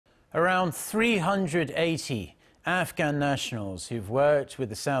Around 380 Afghan nationals who've worked with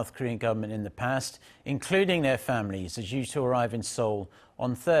the South Korean government in the past, including their families, are due to arrive in Seoul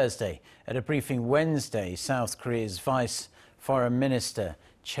on Thursday. At a briefing Wednesday, South Korea's Vice Foreign Minister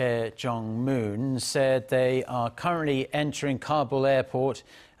Choi Jong-moon said they are currently entering Kabul airport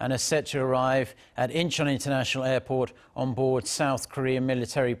and are set to arrive at Incheon International Airport on board South Korean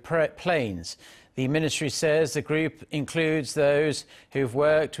military planes. The ministry says the group includes those who've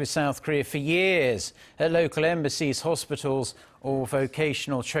worked with South Korea for years at local embassies, hospitals or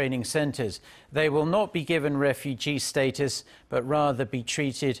vocational training centres. They will not be given refugee status, but rather be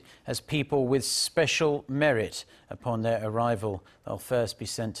treated as people with special merit. Upon their arrival, they'll first be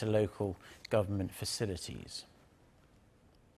sent to local government facilities.